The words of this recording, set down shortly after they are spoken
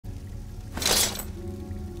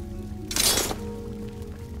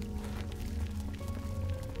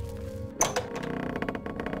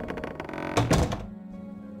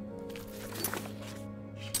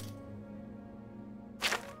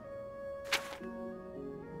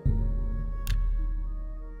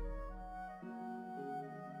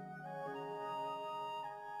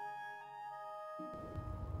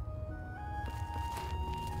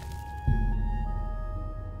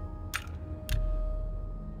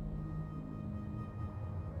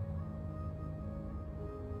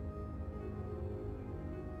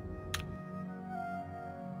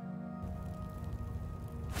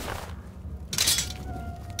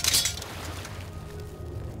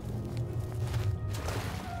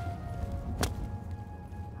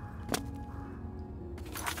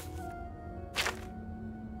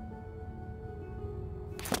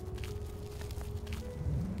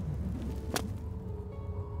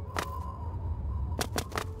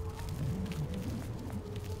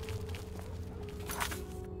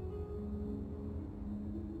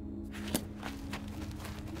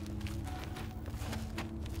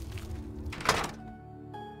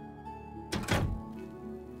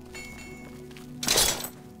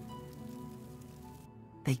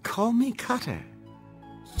They call me Cutter.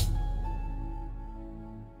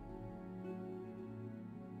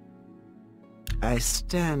 I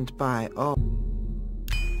stand by all.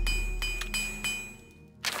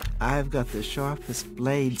 I've got the sharpest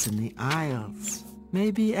blades in the Isles.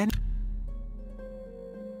 Maybe any...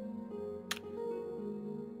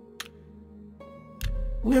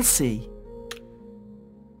 We'll see.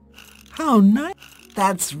 How nice.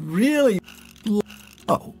 That's really...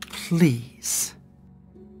 Oh, please.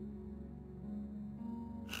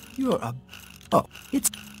 You're a... Oh,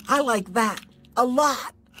 it's... I like that a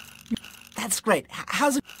lot. That's great.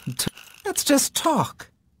 How's it... Let's just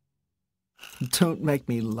talk. Don't make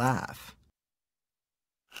me laugh.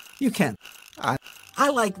 You can't... I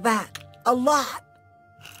like that a lot.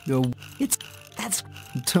 It's... That's...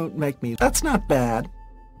 Don't make me... That's not bad.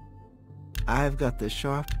 I've got the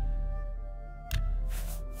sharp...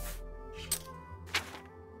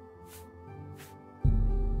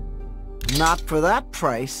 Not for that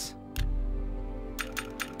price.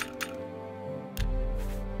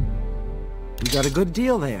 You got a good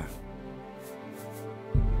deal there.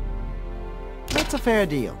 That's a fair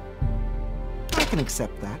deal. I can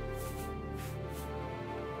accept that.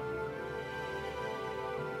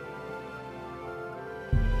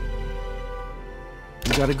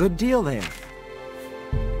 You got a good deal there.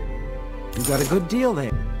 You got a good deal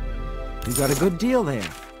there. You got a good deal there.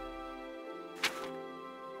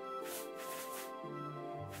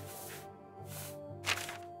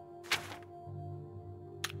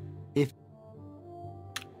 If...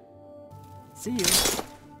 See you.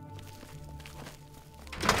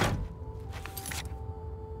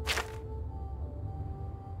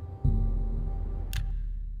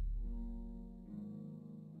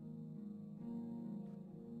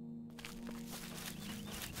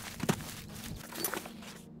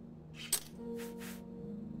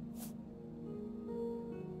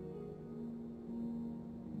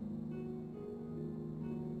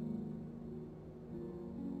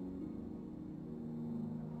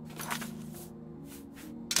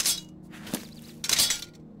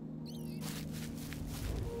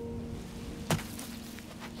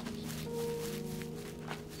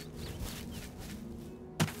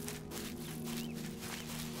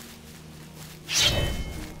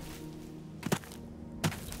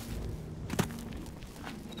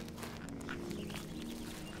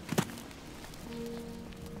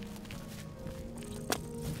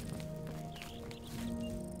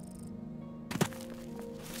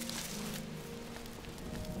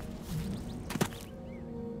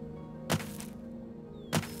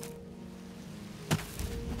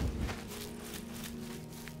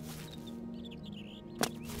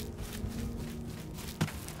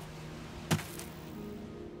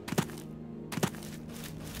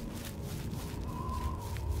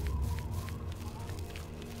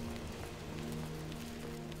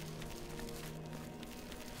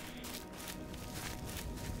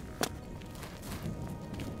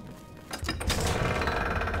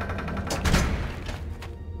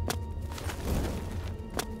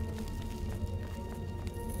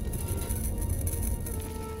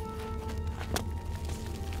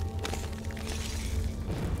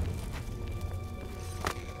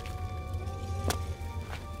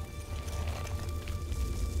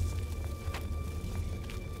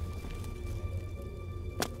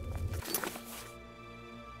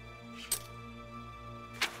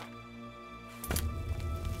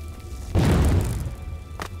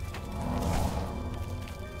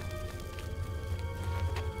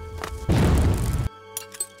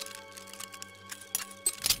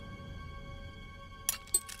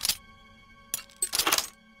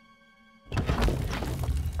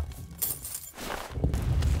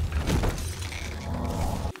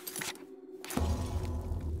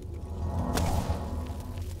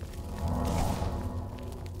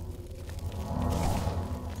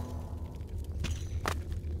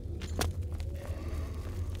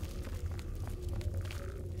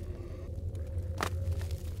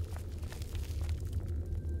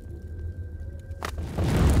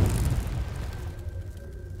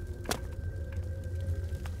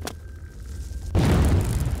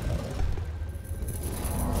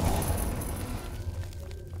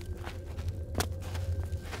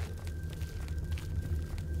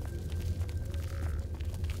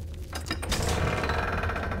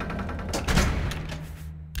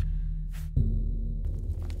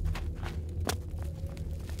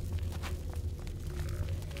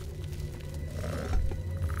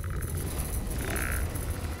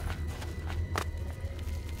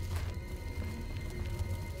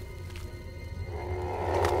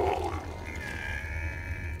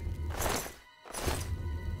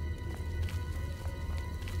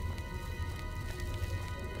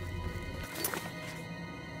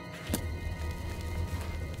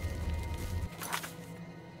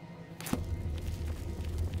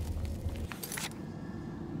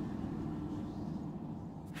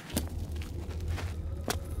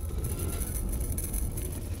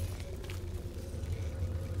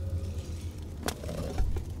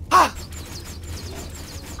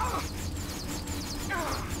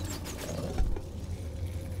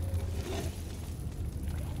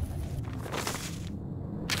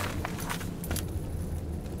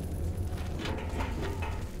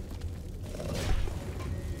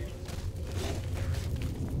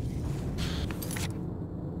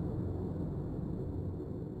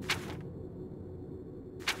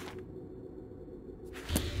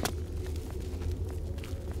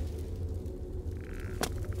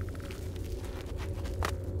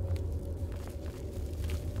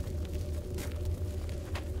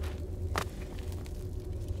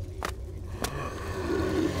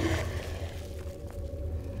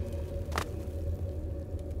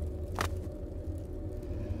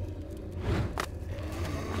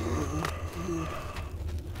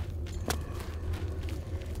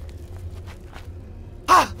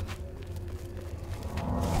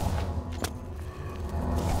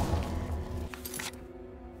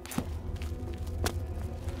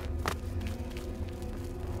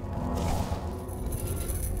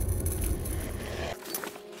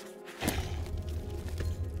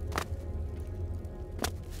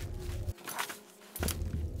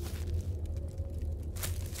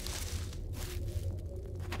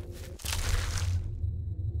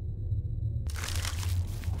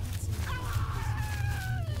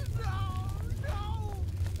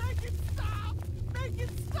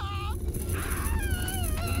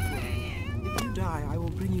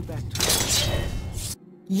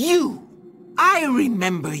 You! I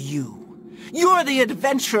remember you! You're the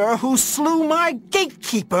adventurer who slew my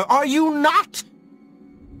gatekeeper, are you not?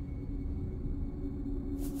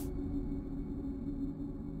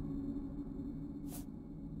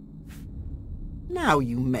 Now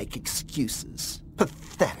you make excuses.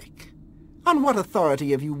 Pathetic. On what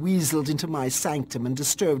authority have you weaseled into my sanctum and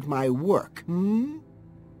disturbed my work, hmm?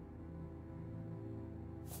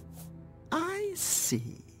 I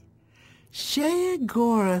see.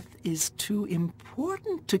 Sheogorath is too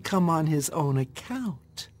important to come on his own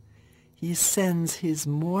account. He sends his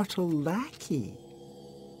mortal lackey.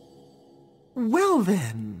 Well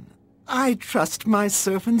then, I trust my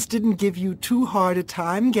servants didn't give you too hard a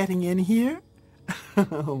time getting in here?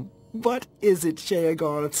 What is it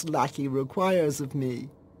Sheogorath's lackey requires of me?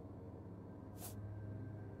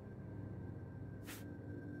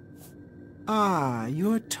 Ah,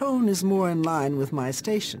 your tone is more in line with my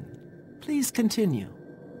station. Please continue.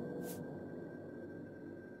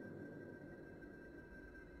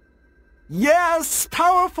 Yes,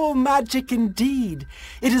 powerful magic indeed.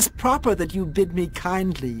 It is proper that you bid me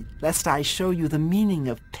kindly, lest I show you the meaning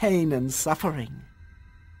of pain and suffering.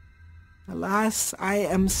 Alas, I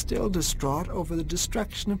am still distraught over the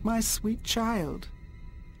destruction of my sweet child.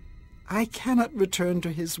 I cannot return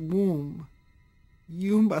to his womb.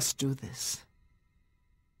 You must do this.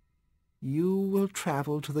 You will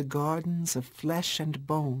travel to the gardens of flesh and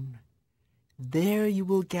bone. There you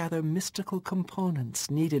will gather mystical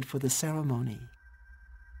components needed for the ceremony.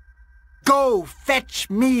 Go fetch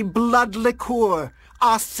me blood liqueur,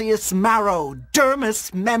 osseous marrow,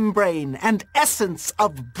 dermis membrane, and essence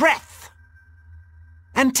of breath.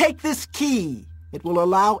 And take this key. It will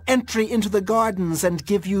allow entry into the gardens and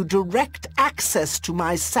give you direct access to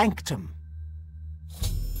my sanctum.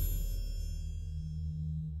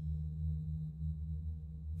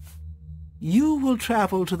 You will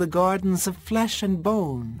travel to the gardens of flesh and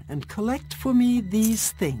bone and collect for me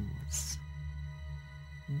these things: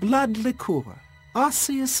 blood liqueur,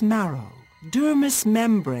 osseous marrow, dermis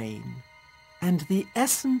membrane, and the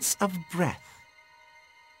essence of breath.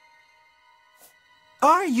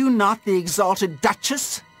 Are you not the exalted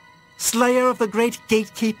Duchess, slayer of the great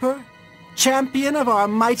gatekeeper, champion of our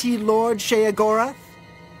mighty lord Sheogorath?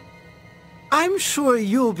 I'm sure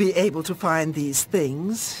you'll be able to find these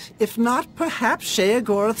things. If not, perhaps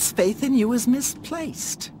Sheogorath's faith in you is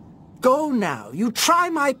misplaced. Go now. You try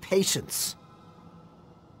my patience.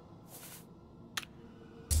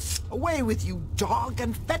 Away with you, dog,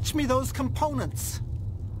 and fetch me those components.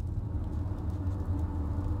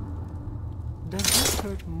 Does this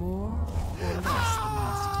hurt more or less?